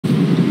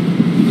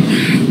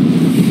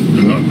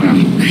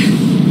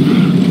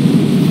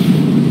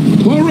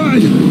All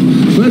right,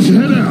 let's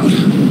head out.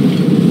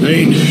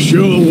 Ain't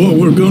sure what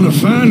we're gonna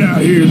find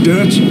out here,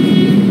 Dutch.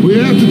 We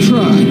have to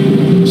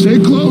try. Stay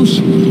close.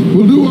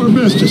 We'll do our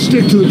best to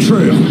stick to the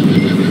trail.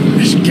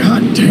 This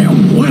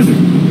goddamn weather.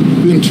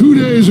 Been 2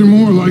 days or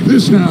more like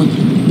this now.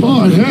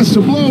 Oh, it has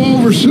to blow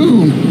over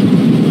soon.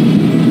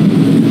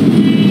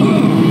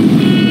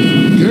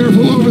 Oh,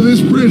 careful over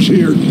this bridge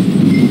here.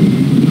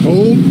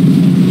 Hold.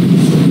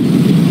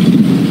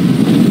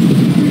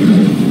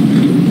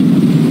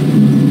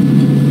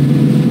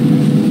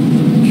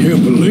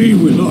 Can't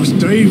believe we lost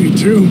Davy,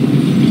 too.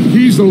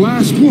 He's the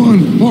last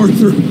one,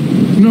 Arthur.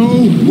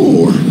 No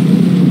more.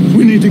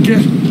 We need to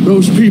get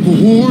those people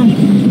warm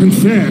and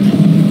fed.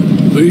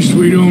 At least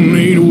we don't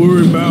need to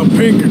worry about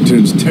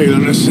Pinkertons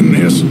tailing us in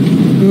this.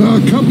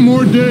 A couple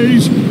more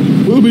days,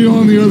 we'll be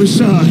on the other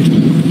side.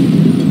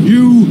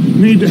 You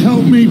need to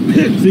help me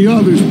pick the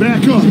others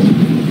back up.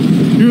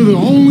 You're the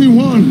only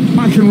one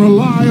I can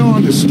rely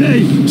on to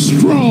stay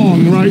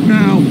strong right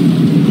now.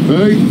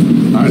 Hey,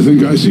 I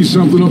think I see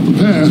something up the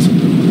path.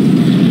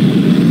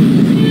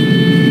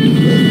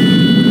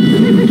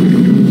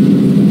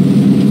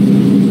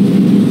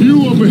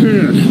 You up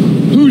ahead.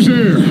 Who's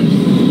there?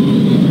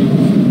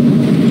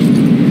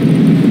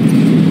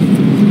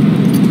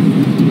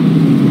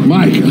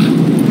 Micah.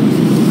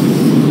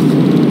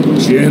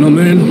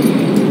 Gentlemen?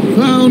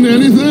 Found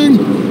anything?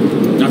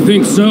 I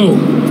think so.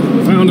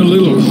 Found a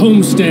little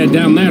homestead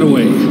down that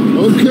way.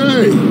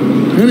 Okay.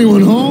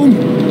 Anyone home?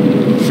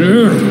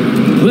 Sure.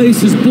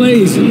 Place is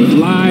blazing with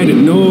light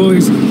and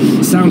noise.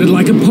 Sounded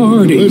like a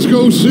party. Let's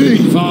go see.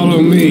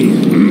 Follow me.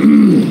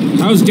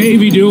 How's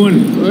Davy doing?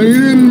 He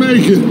didn't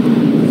make it.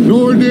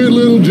 Nor did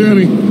little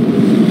Jenny.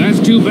 That's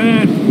too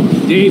bad.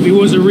 Davy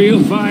was a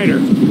real fighter.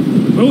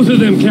 Both of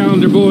them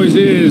calendar boys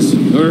is,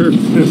 or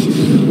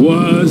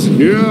was.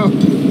 Yeah.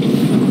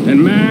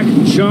 And Mac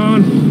and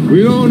Sean?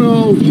 We don't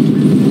know.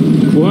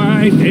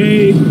 Quite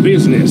a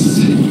business.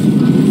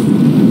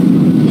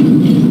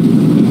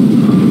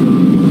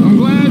 I'm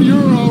glad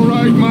you're all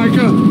right,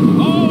 Micah.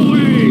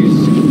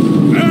 Always!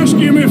 Ask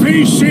him if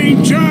he's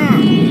seen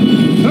John.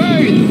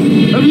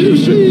 Hey, have you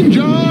seen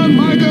John,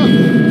 Micah?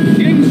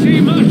 Didn't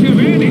see much of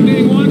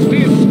anything once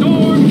this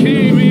storm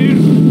came in.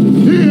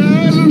 He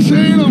hasn't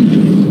seen him.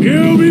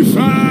 He'll be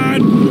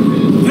fine.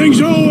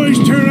 Things always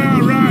turn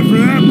out right for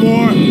that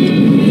boy.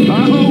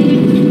 I hope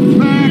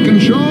Mac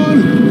and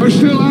Sean are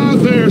still out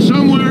there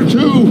somewhere,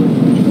 too.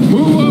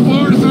 Move up,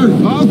 Arthur.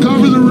 I'll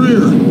cover the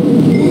rear.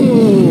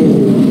 Whoa.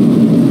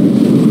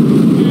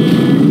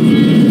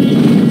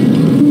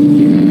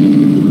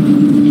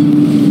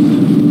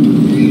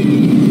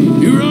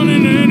 You run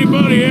into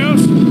anybody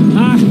else?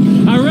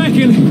 I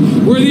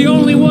reckon we're the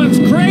only ones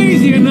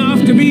crazy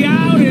enough to be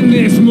out in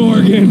this,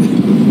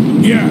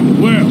 Morgan. Yeah,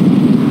 well,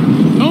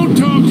 don't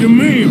talk to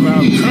me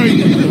about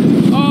crazy.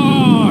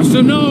 Oh,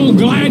 so no,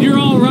 glad you're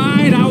all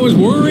right. I was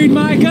worried,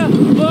 Micah.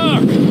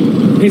 Look,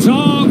 it's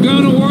all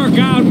gonna work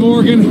out,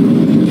 Morgan.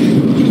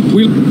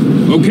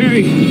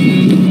 Okay,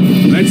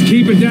 let's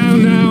keep it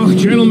down now,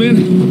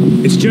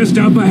 gentlemen. It's just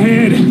up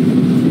ahead.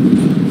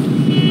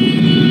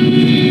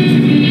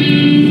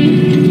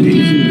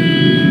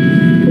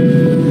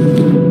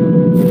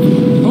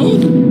 Oh.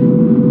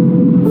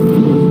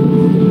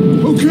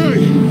 Okay.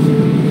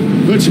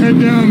 Let's head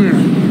down there.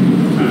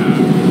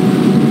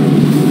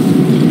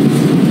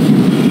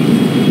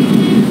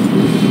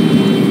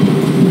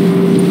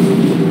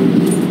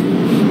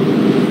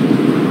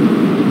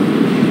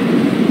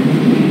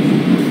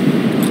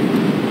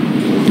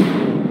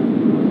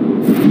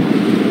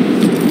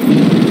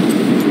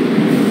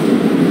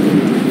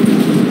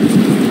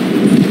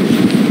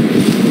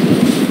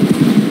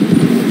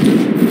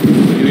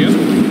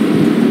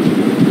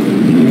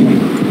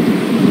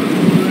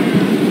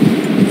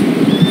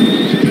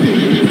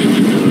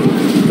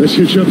 Let's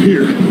hitch up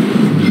here.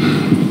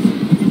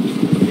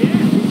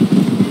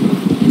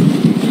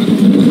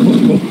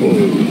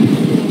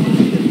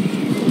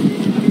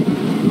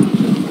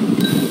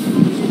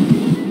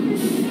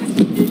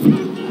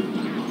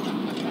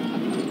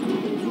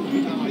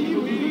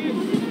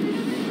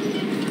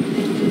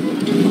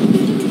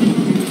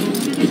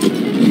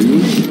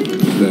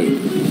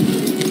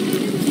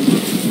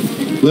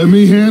 Let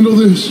me handle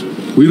this.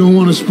 We don't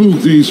want to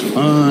spook these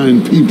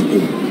fine people.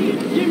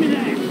 Give me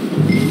that.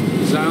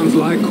 Sounds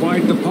like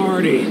quite the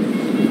party.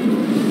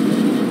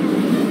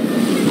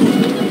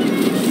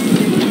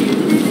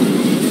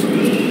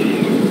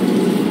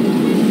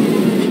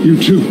 You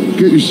two,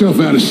 get yourself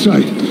out of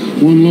sight.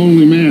 One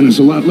lonely man is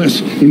a lot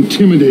less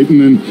intimidating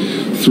than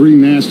three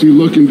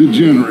nasty-looking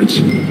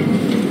degenerates.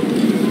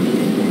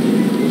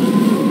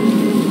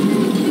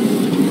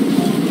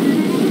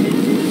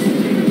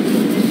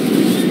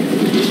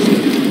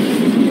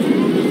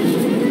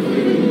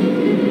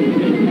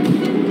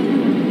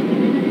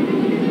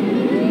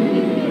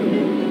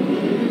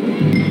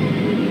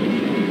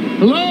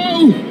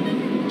 Hello?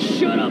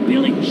 Shut up,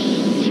 Billy.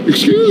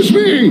 Excuse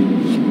me?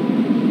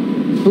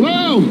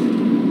 Hello?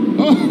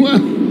 Oh, well,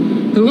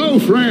 hello,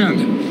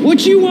 friend.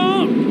 What you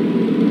want?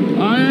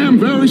 I am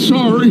very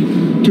sorry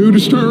to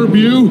disturb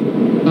you.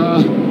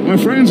 My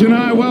friends and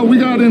I, well, we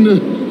got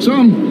into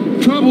some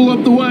trouble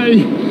up the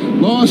way,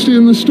 lost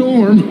in the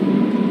storm.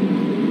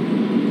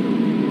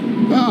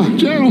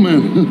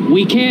 Gentlemen.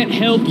 We can't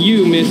help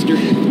you, mister.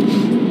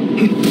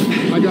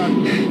 I got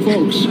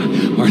folks.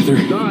 Arthur.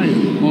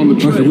 Dying on the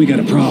trail. Arthur, we got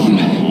a problem.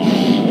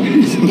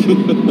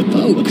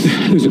 Folks.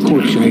 There's a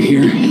corpse right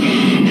here.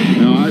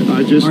 Now,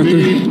 I just Arthur,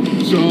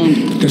 need some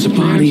there's a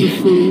body of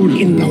food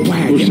in the or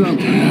wagon.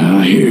 something.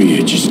 I hear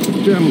you. Just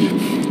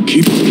Gentlemen.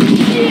 keep...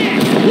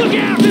 Look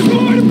out! There's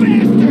more to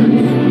bastards!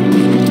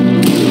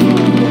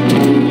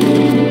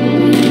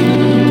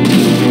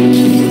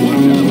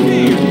 Watch out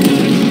here!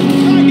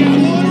 I got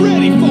one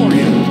ready for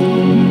you!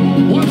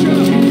 Watch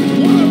out!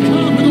 One up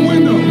top in the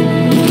window!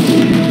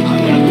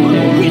 I've got one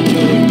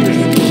window in this.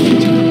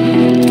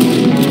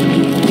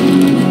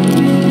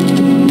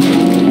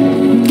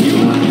 You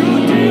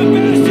goddamn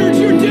bastards!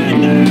 You're dead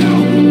now!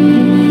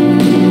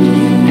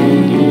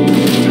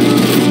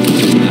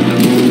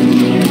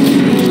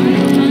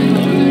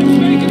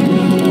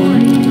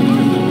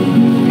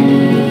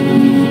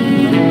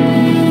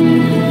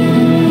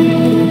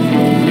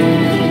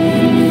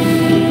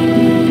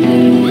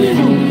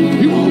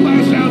 He won't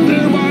last out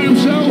there by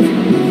himself.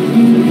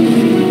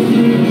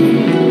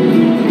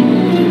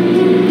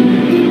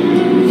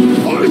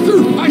 Arthur,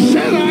 I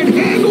said I'd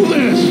handle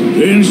this.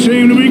 Didn't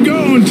seem to be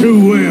going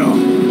too well.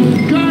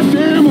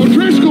 Goddamn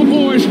O'Driscoll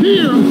boys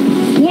here.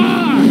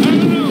 Why? I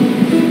don't know.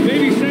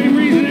 Maybe same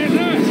reason as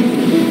us.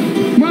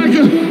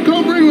 Micah,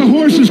 go bring the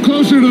horses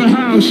closer to the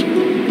house.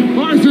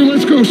 Arthur,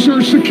 let's go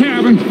search the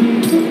cabin.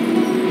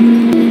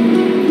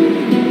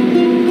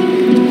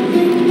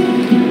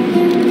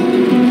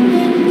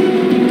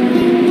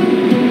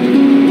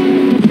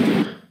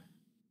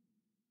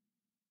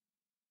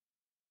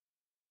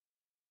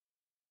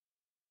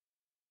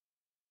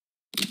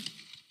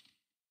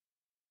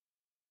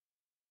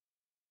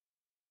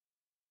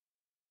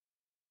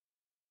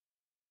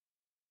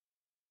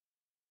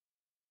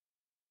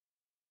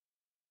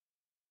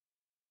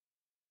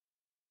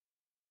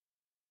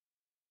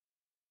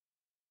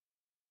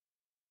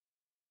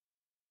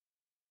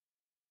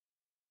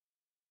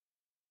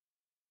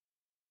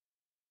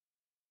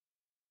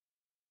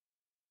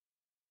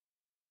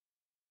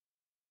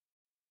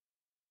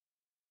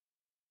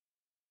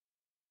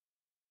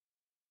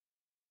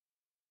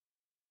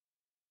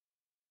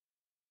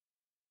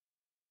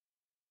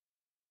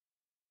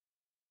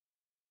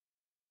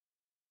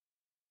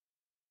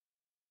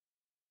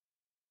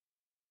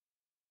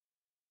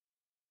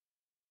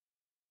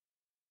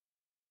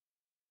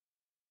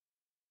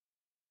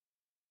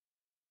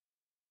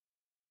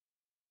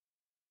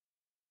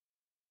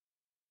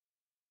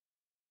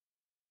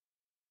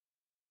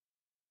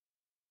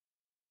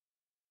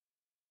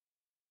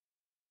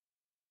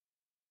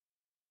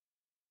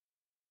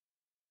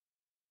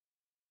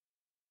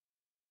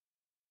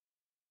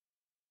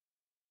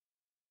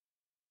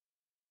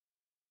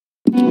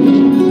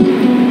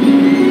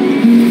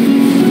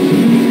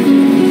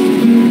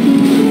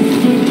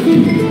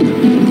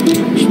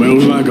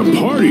 Smells like a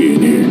party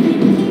in here.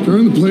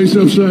 Turn the place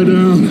upside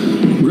down.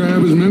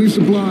 Grab as many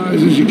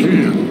supplies as you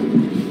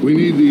can. We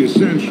need the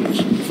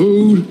essentials.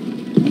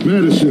 Food,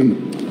 medicine,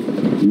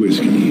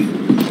 whiskey.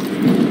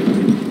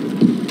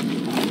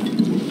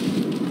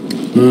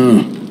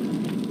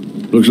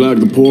 Looks like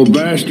the poor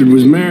bastard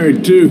was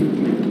married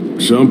too.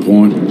 At some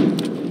point.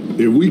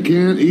 If we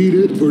can't eat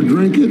it or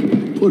drink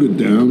it, put it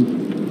down.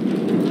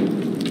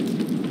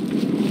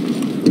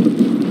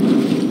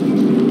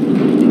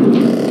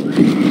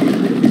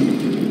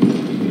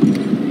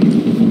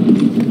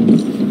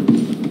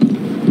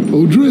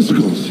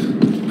 O'Driscoll's.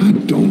 I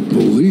don't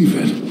believe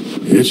it.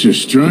 It's a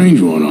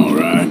strange one, all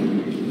right.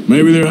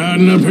 Maybe they're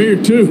hiding up here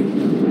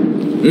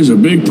too. There's a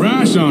big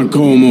price on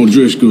Colm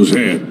O'Driscoll's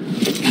head.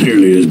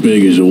 Nearly as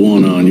big as the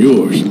one on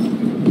yours.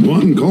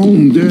 Wanting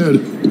Colm dead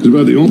is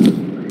about the only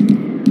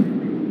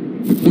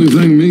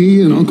thing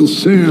me and Uncle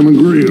Sam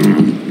agree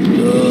on.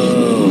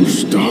 Oh, I'm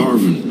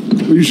starving.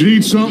 Well, you should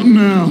eat something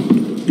now.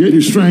 Get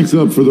your strength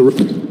up for the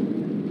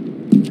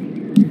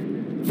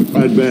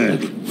ride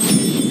back.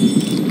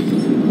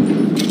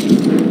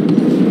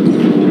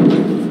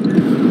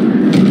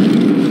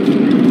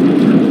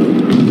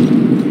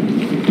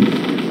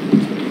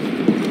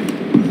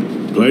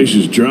 Place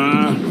is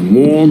dry and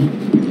warm.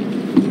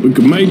 We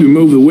could maybe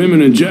move the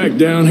women and Jack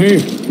down here.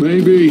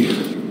 Maybe.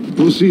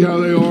 We'll see how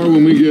they are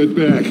when we get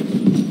back.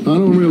 I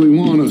don't really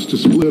want us to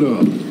split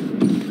up.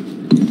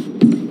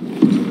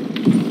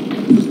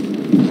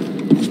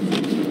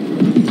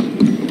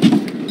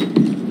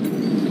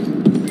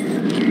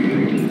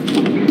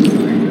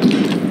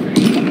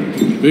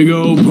 Big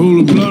old pool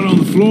of blood on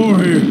the floor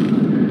here.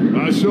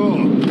 I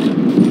saw.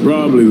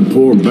 Probably the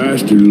poor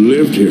bastard who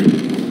lived here.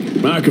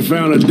 Micah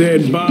found a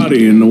dead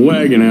body in the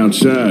wagon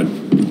outside.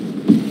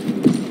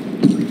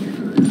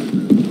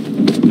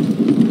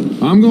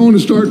 I'm going to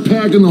start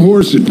packing the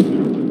horses.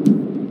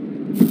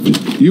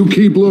 You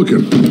keep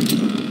looking.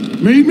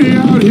 Meet me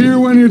out here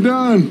when you're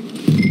done.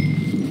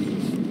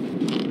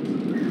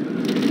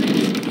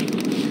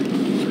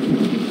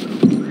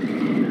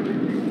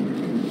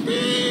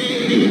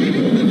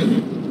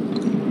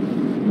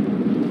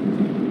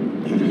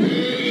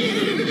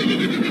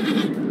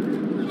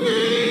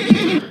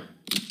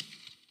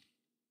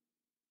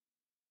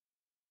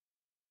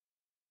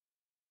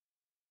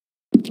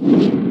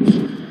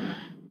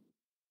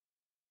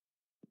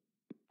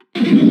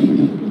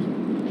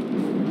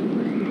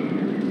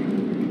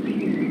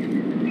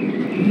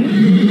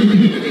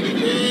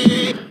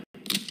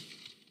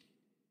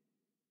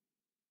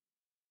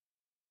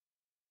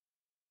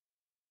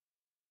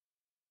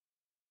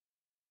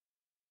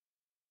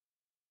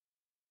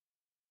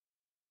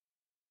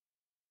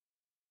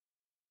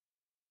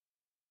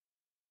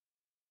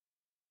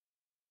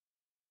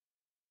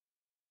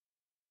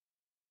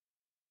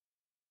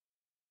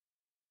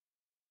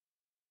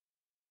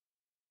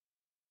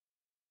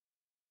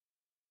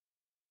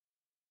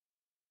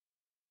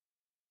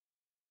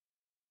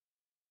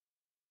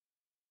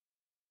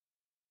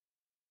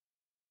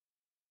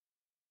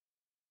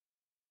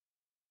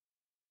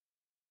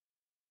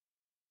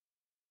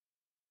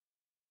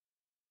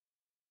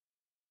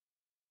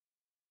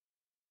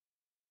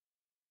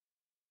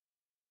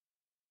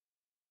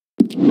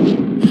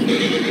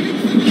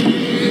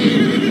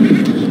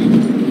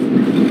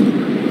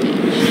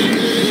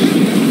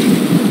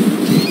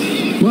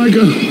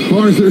 Micah,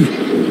 Arthur,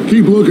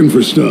 keep looking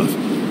for stuff.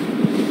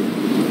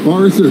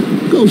 Arthur,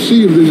 go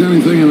see if there's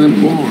anything in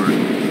that barn.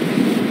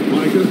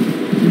 Micah,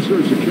 you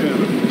search the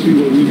cabin, see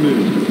what we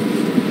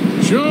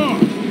missed. Sure.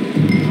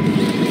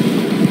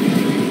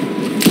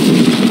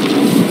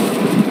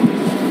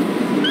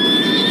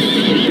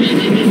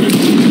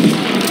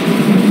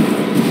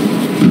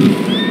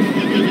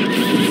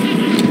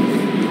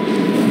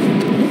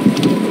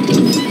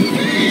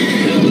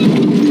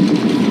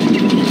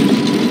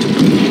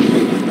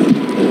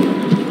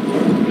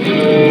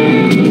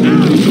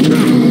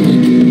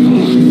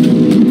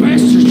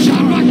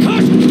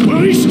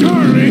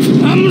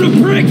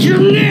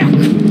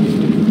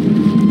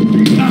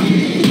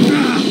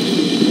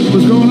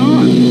 What's going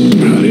on?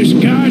 This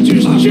guy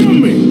just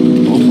jumped me.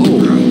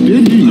 Oh,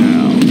 did he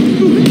now?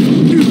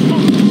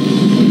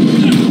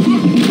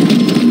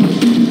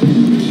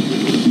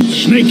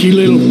 Sneaky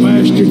little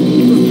bastard.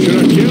 Should I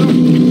kill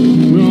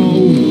him? No.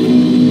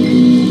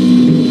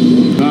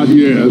 Not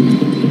yet.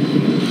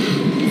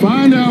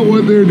 Find out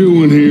what they're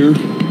doing here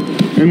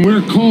and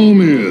where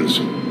Colm is.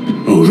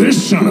 Oh,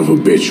 this son of a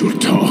bitch will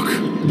talk.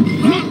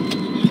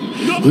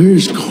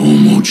 Where's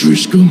Colm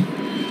O'Driscoll?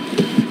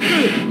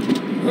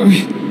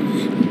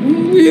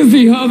 With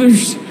the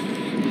others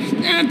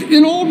at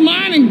an old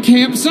mining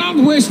camp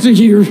southwest of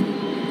here,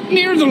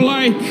 near the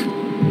lake.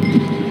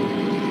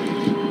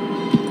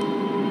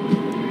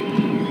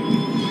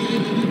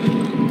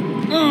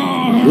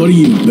 Oh. What are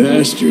you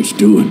bastards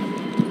doing?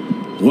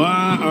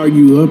 Why are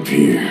you up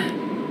here?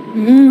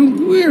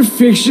 We're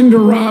fixing to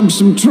rob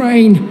some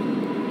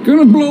train.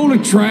 Gonna blow the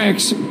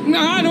tracks.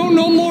 I don't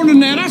know more than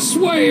that, I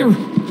swear.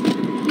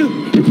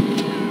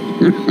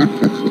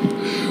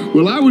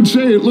 Well, I would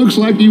say it looks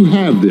like you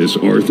have this,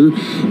 Arthur.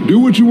 Do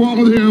what you want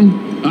with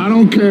him. I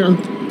don't care.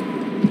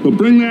 But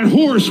bring that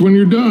horse when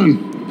you're done.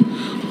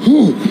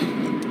 Oh.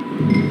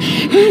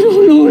 I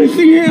don't know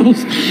anything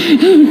else.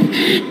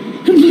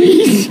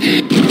 Please.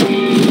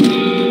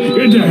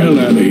 Get the hell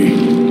out of here.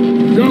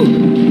 Go.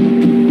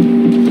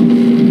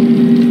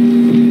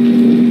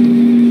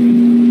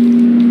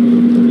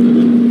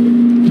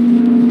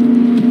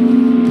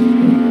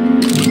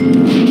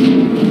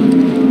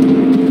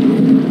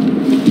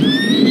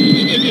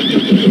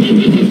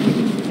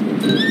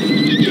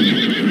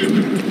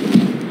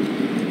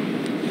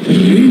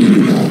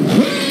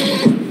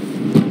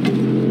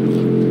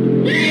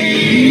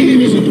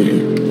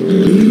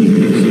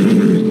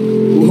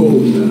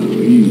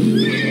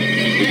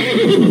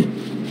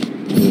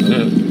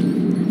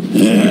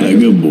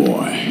 Good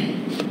boy.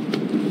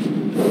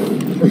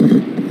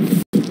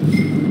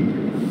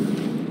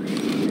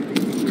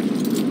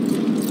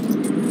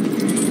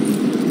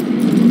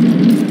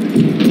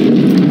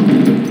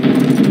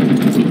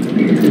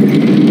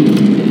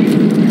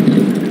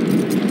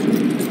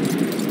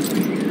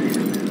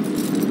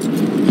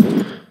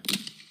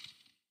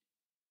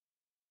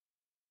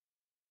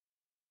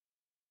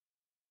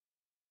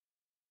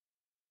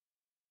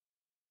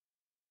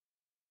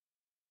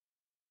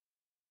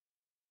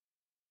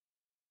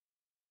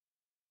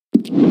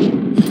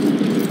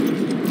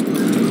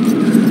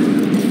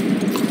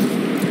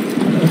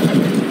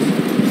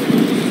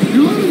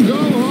 You let him go,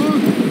 huh?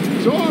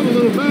 So all the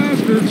little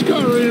bastards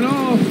scurrying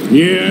off.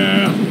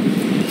 Yeah.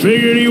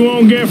 Figured he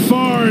won't get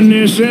far in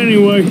this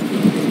anyway.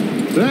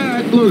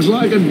 That looks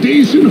like a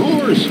decent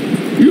horse.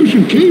 You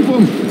should keep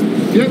him.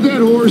 Get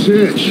that horse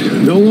hitched.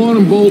 Don't want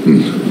him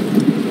bolting.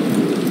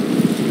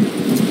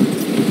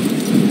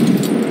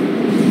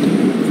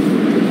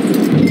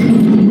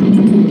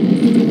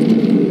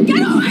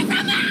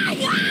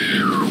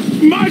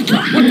 Micah,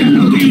 what the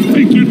hell do you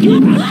think you're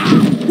doing?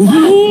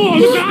 Whoa,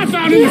 the guy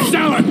found in the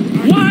cellar.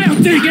 Wild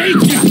thing,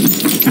 ain't ya?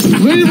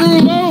 Leave her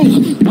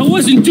alone. I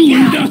wasn't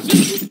doing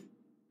nothing.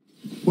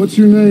 What's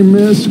your name,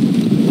 miss?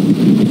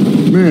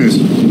 Miss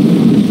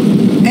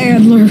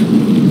Adler.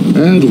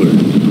 Adler.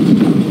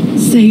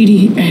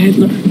 Sadie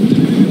Adler.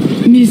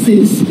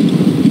 Mrs.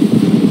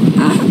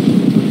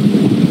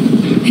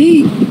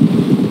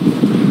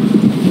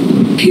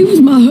 He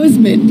was my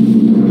husband.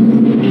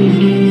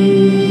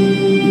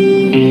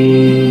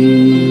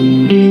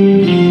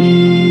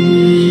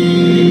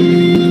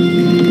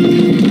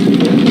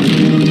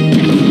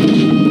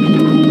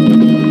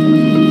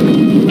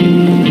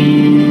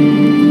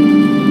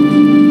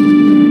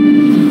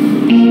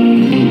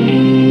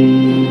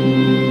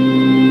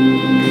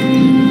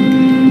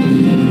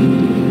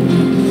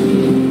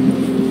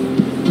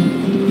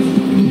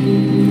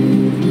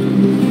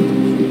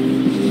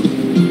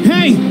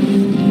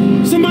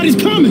 Somebody's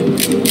coming!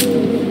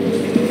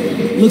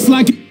 Looks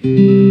like...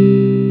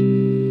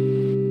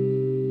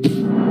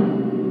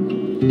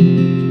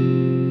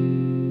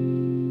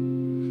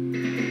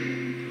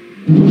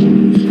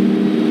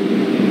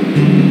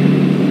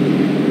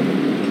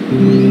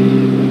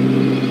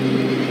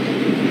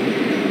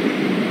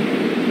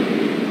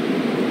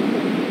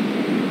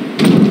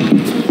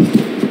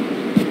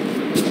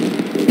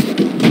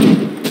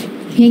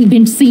 He ain't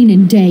been seen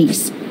in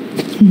days.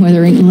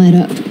 Weather ain't let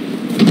up.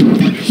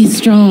 He's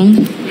strong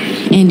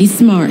and he's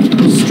smart.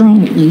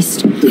 Strong, at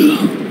least.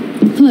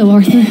 Hello,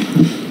 Arthur.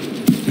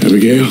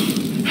 Abigail?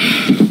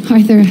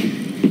 Arthur,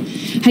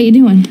 how you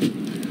doing?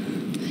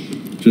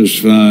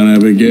 Just fine,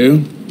 Abigail.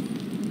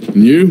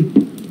 And you?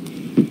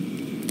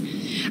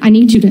 I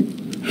need you to...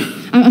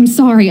 I'm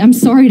sorry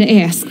to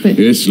ask, but...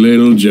 It's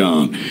little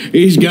John.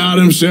 He's got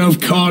himself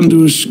caught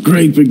into a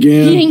scrape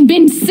again. He ain't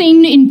been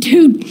seen in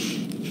 2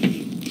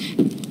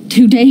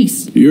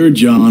 days. Your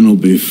John will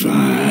be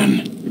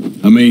fine.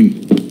 I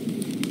mean,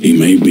 he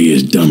may be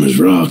as dumb as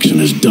rocks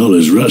and as dull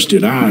as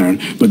rusted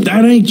iron, but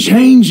that ain't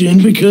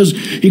changing because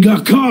he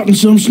got caught in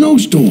some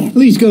snowstorm.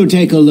 Please go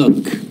take a look.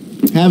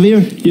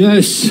 Javier?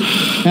 Yes.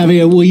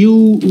 Javier, will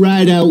you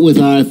ride out with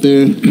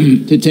Arthur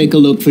to take a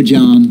look for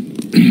John?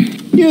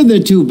 You're the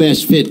 2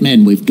 best fit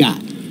men we've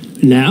got.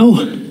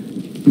 Now?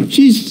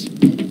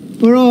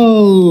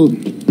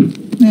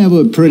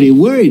 We're pretty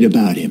worried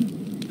about him.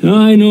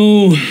 I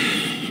know.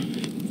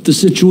 If the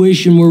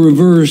situation were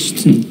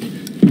reversed, he'd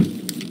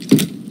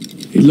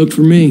look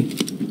for me.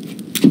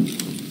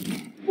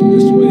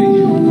 This way.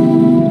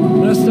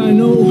 Last I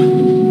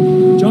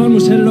know, John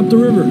was headed up the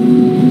river.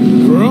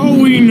 For all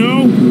we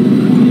know,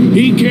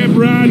 he kept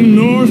riding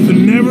north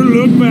and never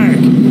looked back.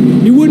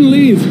 He wouldn't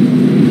leave.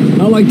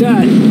 Not like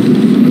that.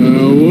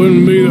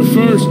 Wouldn't be the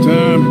first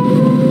time.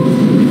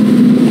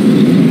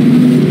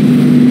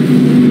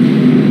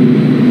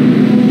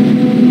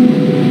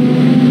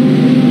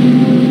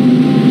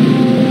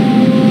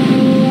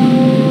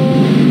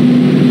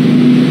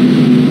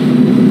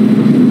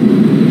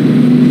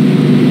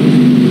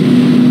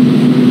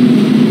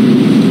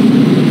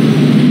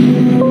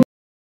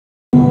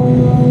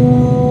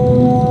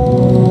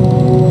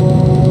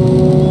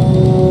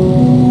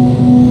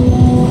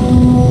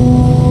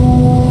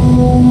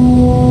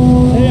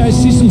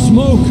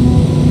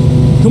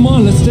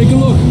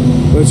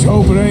 Let's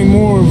hope it ain't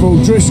more of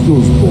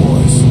O'Driscoll's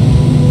boys.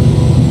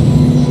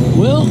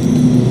 Well,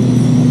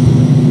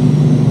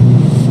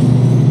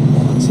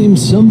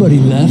 seems somebody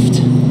left.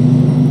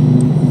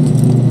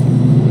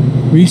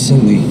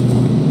 Recently.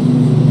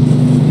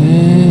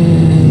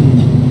 And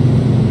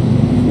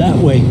that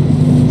way.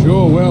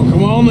 Sure, well,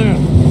 come on then.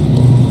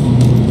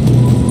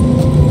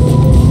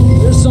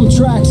 There's some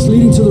tracks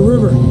leading to the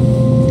river.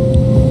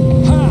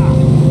 Ha!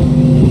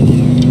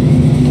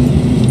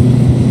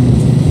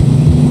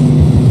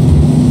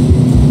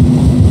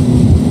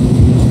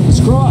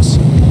 Let's cross.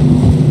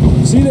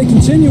 See, they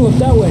continue up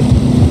that way.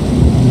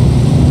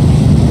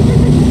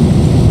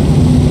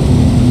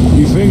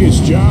 You think it's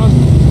John?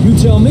 You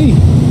tell me.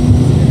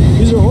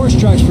 These are horse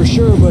tracks for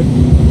sure, but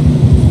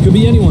could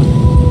be anyone.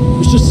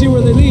 Let's just see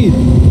where they lead.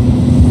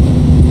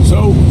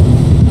 So,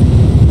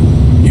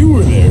 you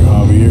were there,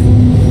 Javier.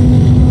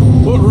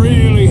 What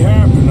really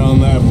happened on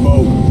that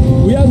boat?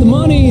 We had the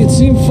money, it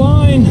seemed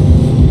fine.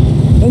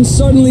 Then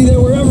suddenly they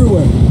were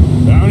everywhere.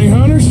 Bounty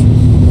hunters?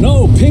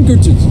 No,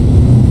 Pinkertons.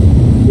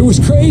 It was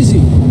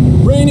crazy.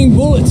 Raining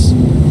bullets.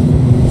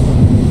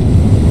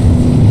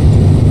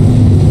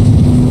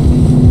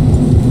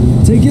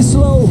 Take it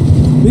slow.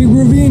 Big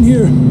ravine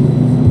here.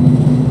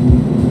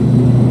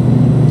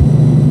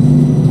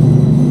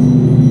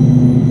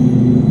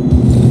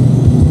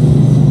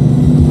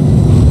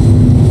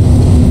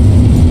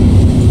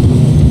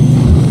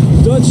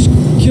 Dutch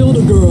killed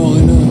a girl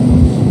in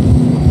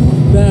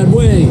a bad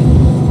way.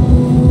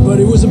 But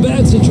it was a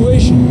bad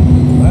situation.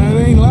 That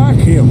ain't like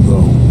him,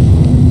 though.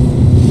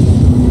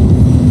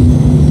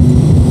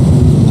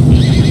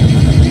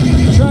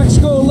 Tracks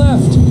go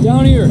left,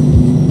 down here.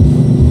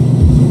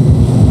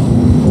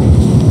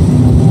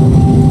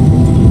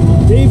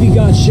 Davey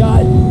got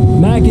shot.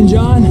 Mac and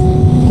John,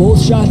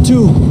 both shot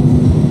too.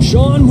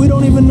 Sean, we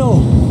don't even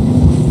know.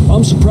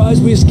 I'm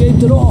surprised we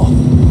escaped at all.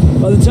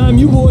 By the time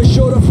you boys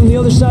showed up from the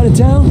other side of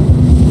town,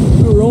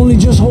 we were only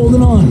just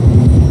holding on.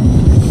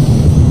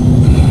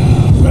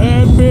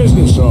 Bad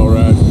business, all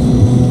right.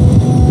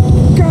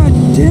 God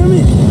damn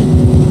it!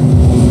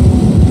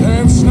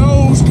 Damn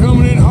snow's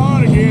coming in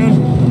hard again.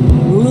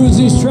 We'll lose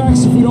these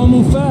tracks if we don't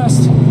move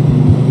fast.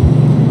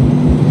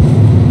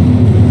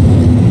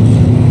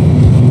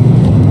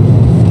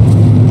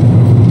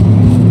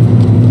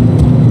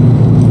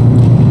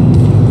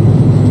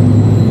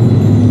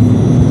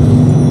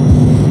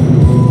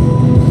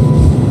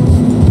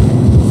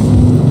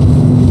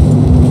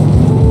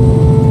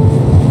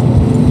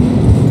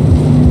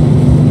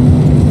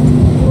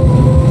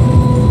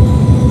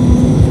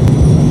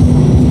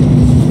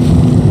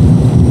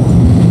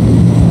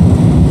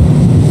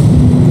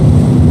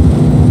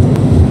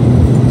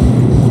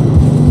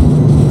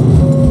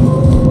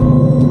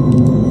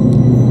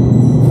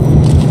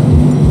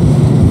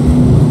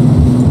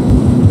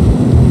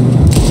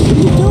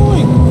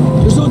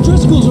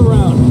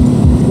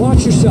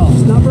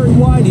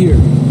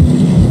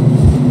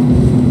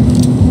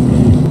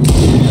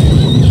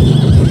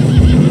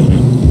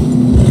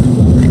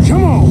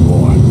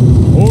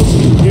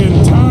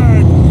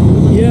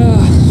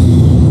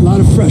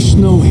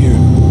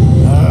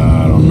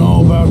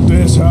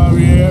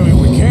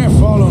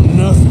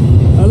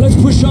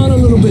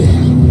 bit.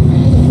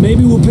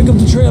 Maybe we'll pick up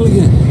the trail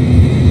again.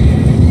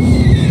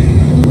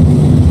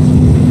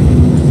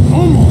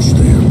 Almost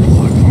there,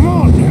 boy. Come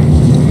on now.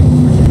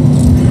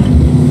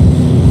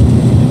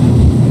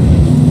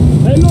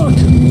 Hey, look!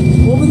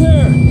 Over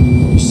there!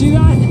 You see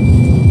that?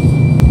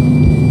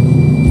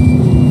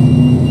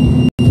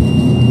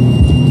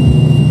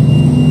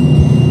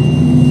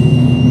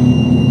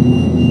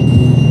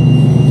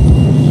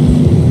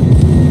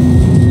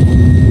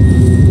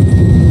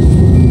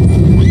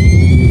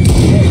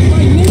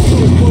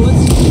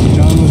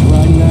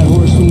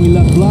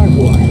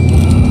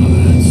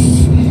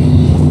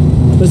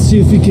 See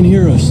if he can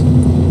hear us.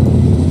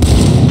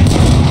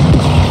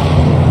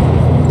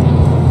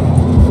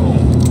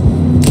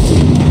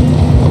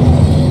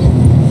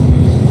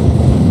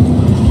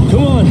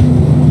 Come on,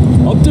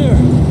 up there.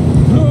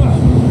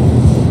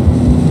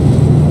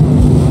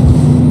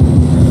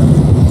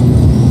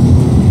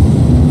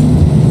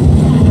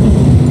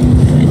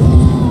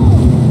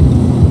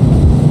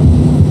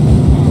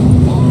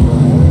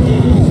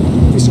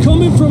 He's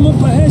coming from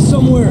up ahead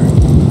somewhere.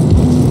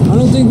 I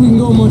don't think we can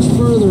go much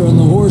further on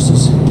the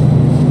horses.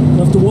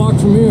 We'll have to walk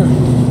from here.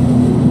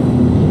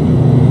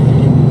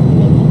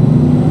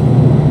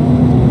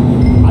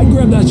 I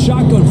grabbed that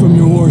shotgun from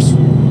your horse.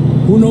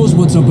 Who knows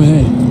what's up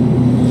ahead?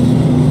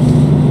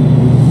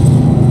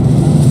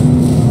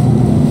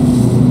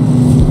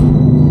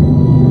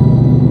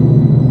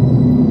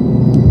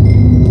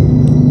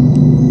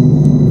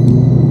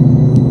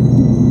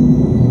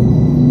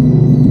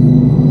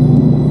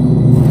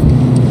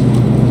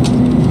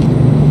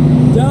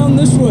 Down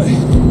this way.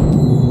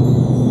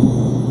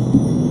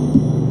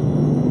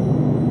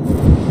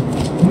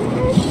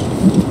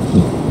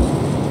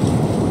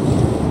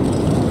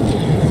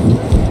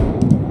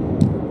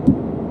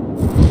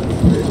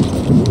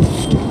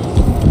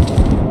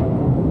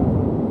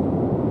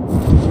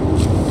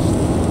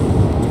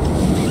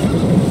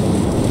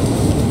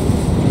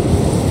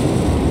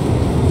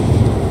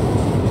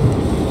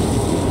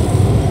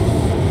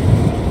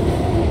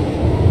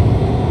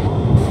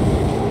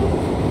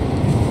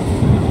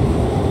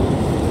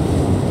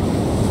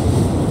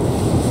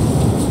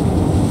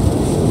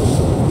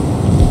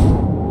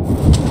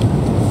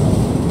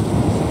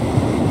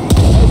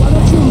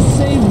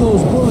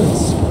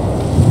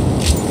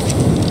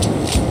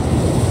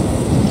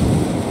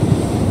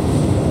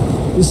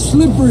 It's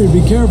slippery,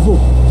 be careful.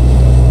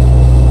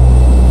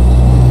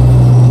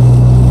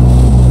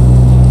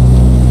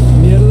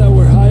 Yeah, that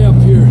we're high up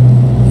here.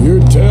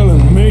 You're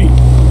telling me.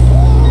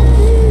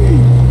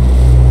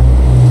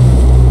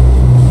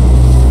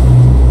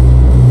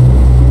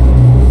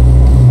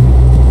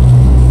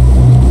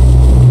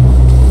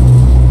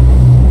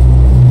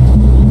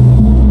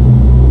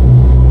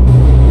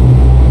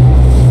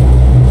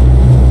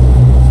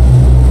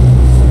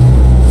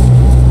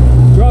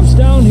 Drops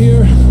down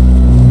here.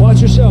 Watch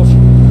yourself.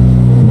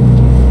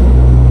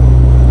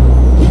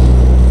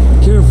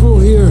 Careful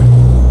here.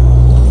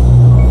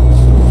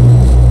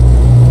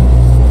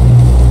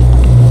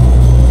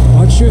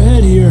 Watch your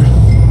head here.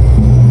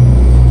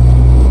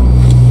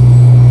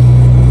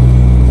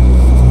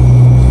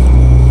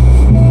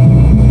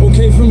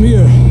 Okay, from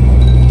here.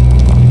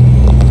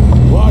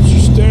 Watch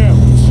your step.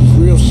 This is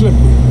real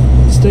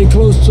slippery. Stay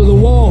close to the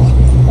wall.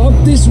 Up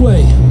this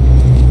way.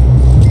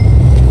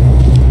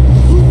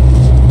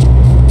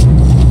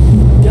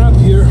 Gap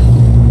here.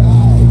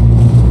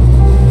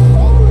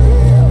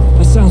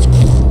 That sounds...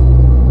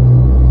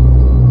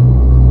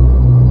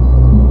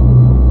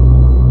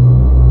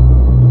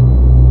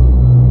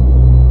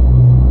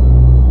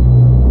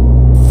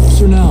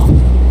 Closer now.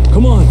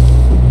 Come on.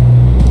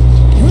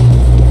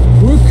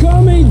 We're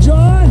coming,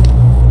 John!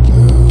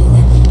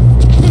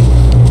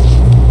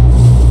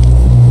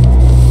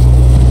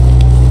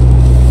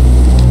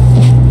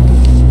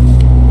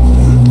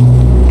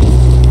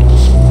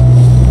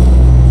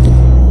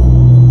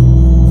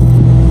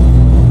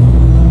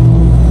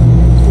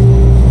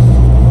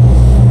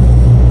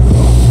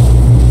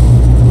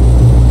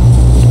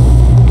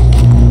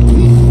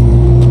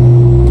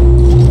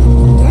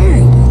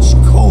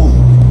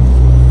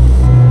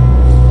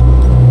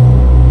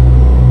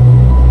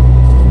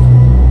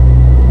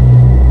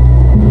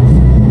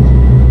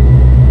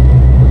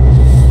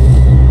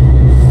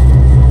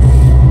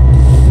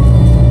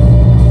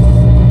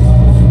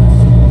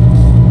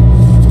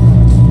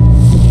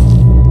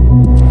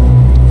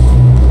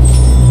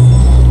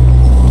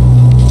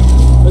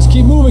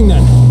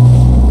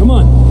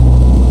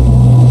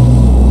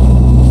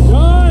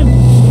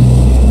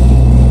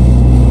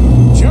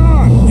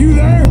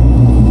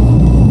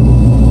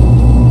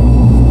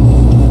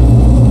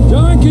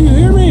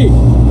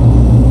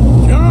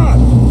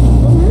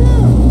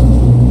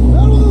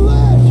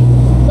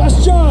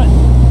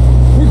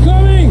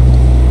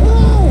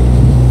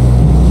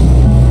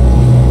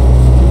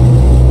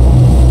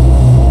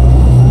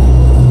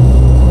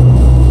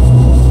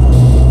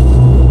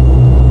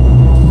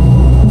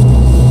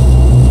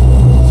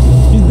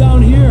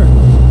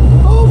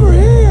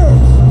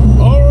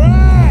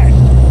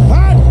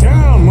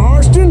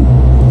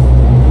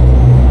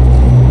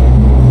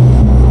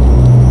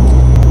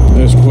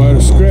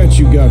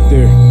 you got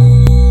there?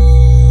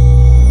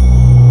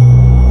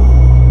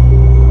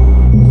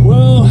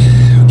 Well,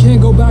 we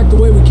can't go back the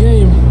way we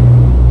came.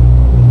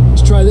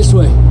 Let's try this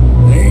way.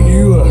 Ain't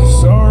you a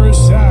sorry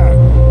sight?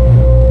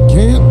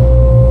 Can't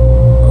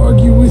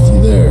argue with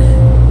you there.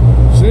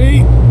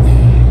 See?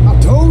 I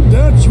told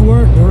Dutch you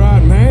weren't the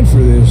right man for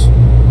this.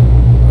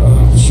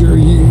 I'm sure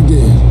you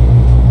did.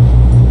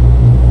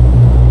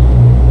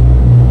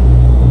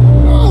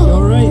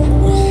 All right.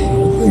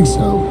 I think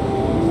so.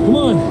 Come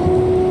on.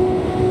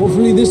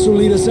 Hopefully this will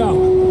lead us out.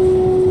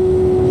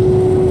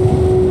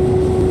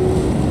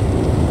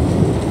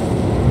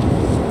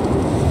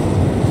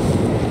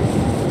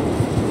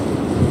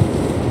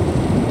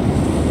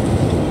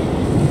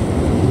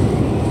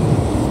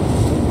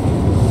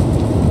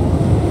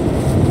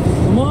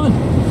 Come on.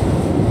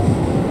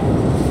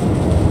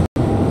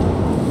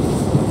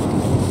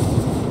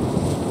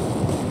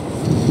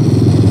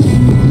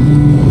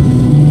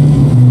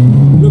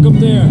 Look up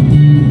there.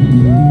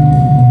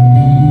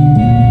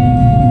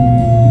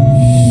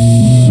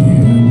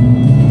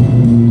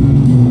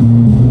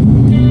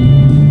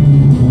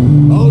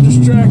 I'll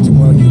distract him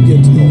while you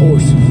get to the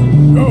horses.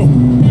 Go!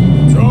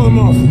 Draw them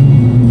off.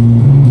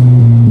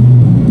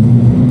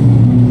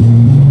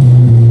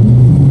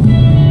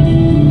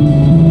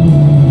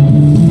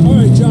 All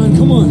right, John,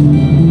 come on.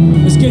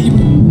 Let's get you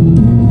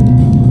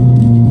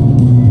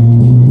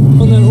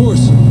on that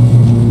horse.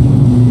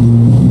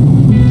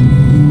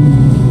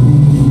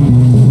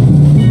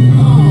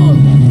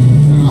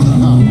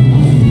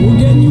 We're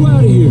getting you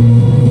out of here.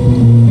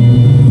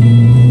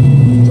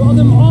 Draw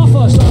them off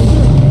us,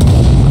 Arthur.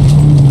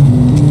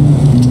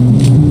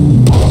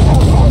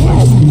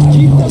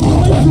 Keep them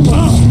away from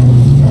us.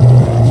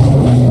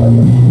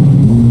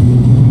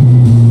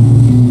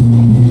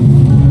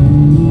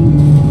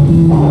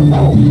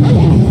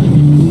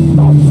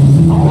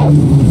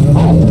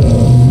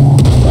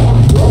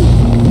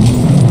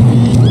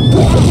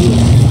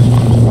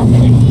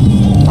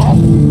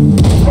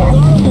 Got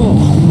 'em all.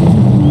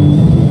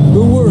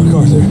 Good work,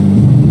 Arthur.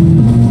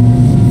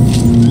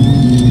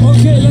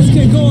 Okay, let's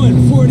get going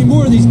before any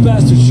more of these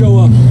bastards show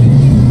up.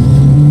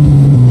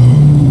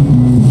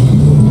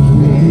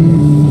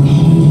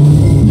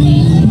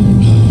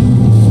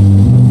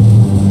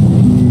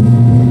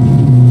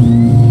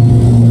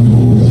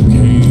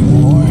 Okay,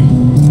 boy.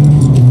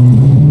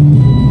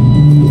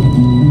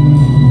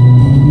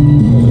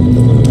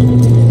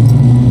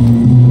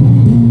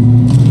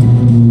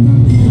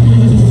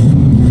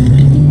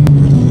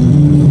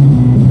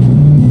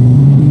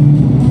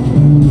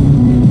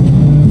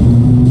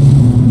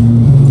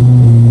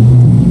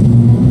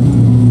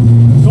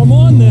 Come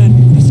on then,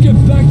 let's get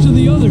back to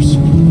the others.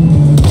 Hey,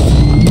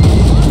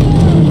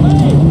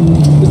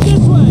 it's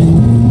this way.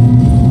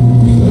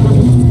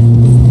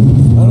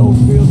 I don't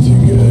feel too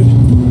good.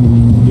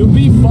 You'll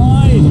be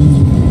fine.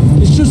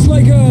 It's just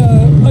like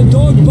a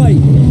dog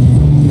bite.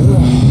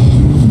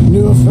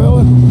 Knew a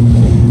fella?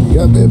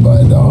 Got bit by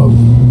a dog.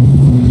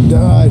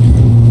 Died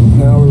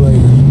an hour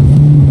later.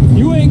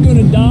 You ain't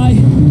gonna die.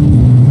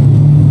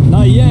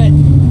 Not yet.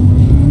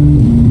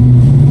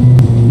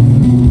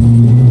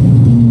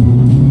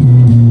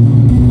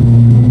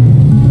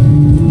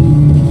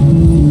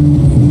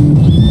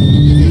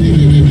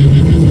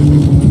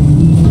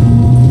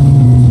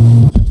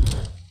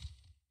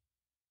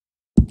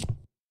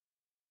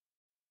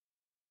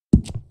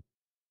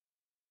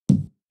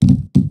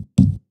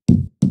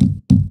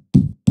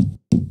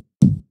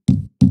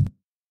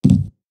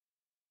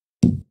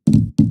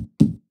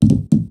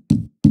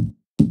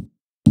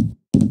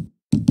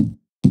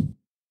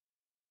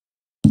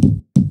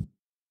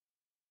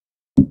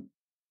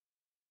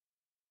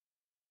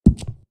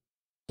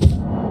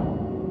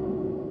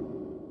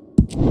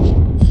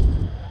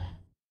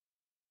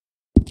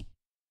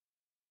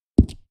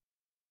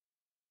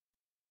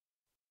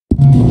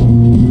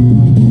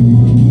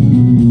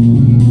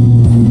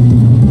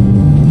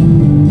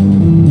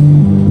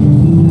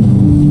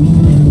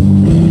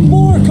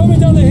 More coming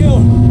down the hill.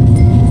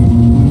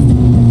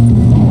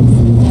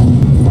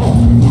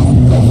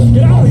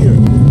 Get out of here.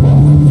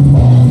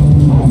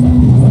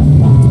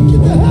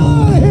 Get the hell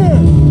out of here!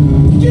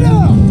 Get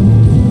out!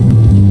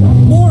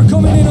 More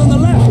coming in on the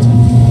left.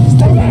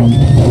 Stay back.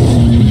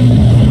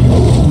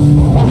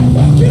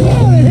 Get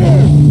out of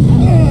here!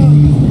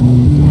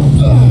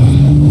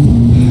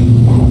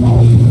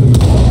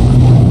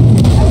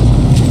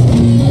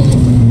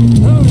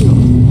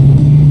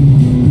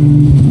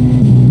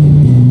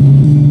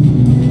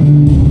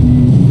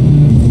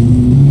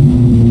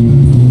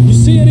 You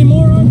see any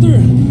more, Arthur?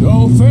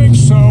 Don't think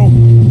so.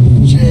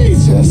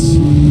 Jesus!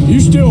 You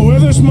still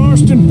with us,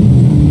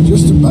 Marston?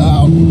 Just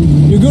about.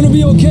 You're gonna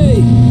be okay.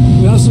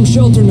 We have some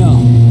shelter now.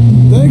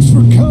 Thanks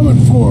for coming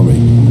for me.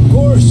 Of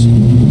course.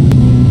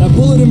 That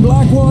bullet in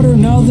Blackwater,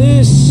 now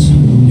this.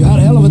 You had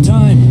a hell of a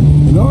time.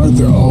 And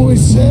Arthur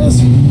always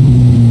says,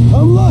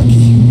 I'm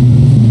lucky.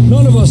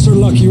 None of us are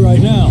lucky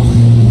right now.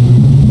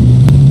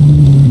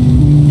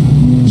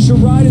 Should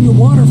ride in the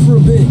water for a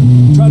bit.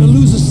 Try to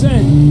lose a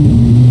scent.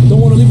 Don't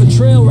want to leave a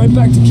trail right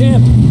back to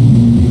camp.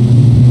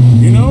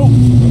 You know,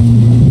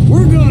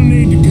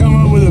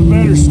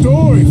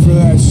 me for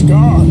that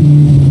scar.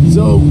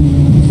 So,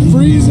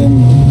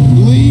 freezing,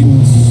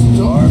 bleeding,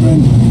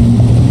 starving,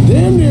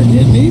 damn near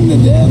getting eaten to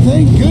death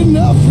ain't good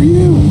enough for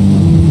you.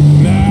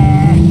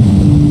 Nah,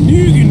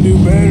 you can do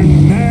better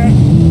than that.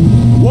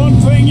 One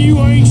thing you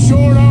ain't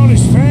short on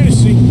is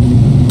fantasy.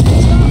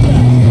 Stop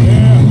that!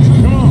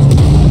 Yeah, come on.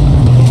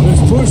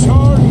 Let's push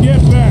hard and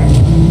get back.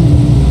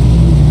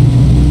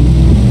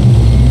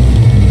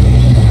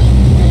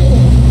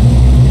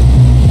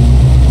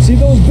 See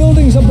those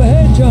buildings up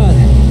ahead, John?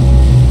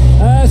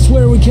 That's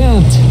where we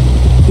camped.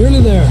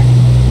 Nearly there.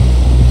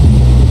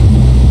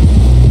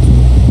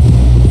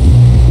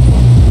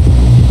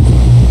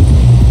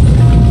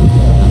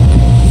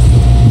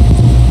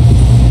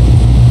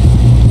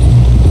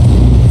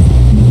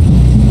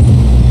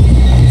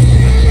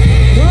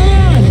 Come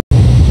on!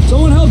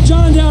 Someone help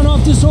John down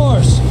off this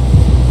horse.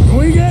 Can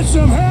we get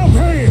some help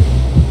here?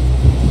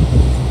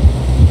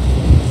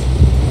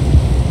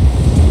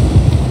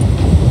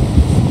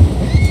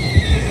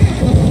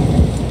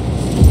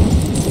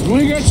 Can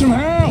we get some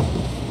help?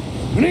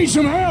 We need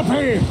some help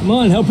here. Come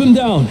on, help him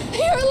down.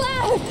 You're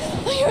alive!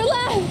 You're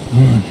alive!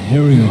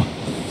 Here we go.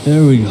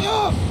 There we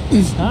go.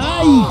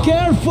 Ay,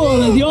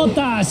 careful,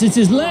 idiotas! It's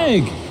his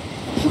leg.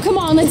 Oh, come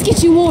on, let's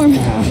get you warm.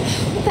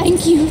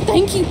 Thank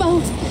you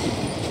both.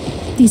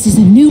 This is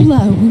a new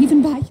low,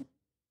 even by...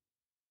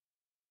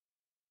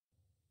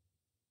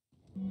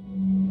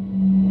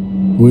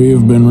 We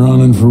have been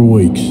running for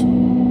weeks.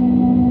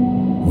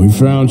 We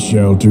found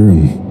shelter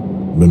and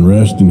been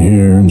resting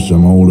here in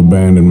some old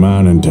abandoned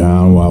mining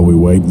town while we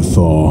wait the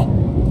thaw.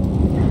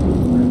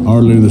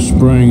 Hardly the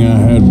spring I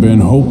had been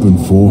hoping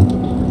for.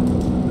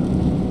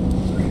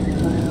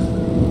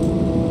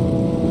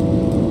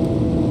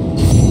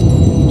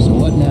 So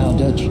what now,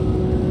 Dutch?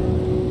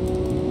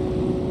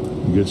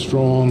 We get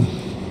strong,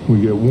 we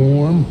get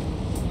warm,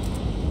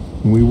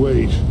 and we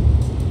wait.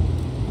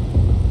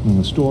 When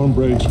the storm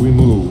breaks, we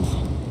move.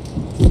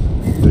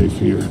 They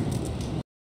fear.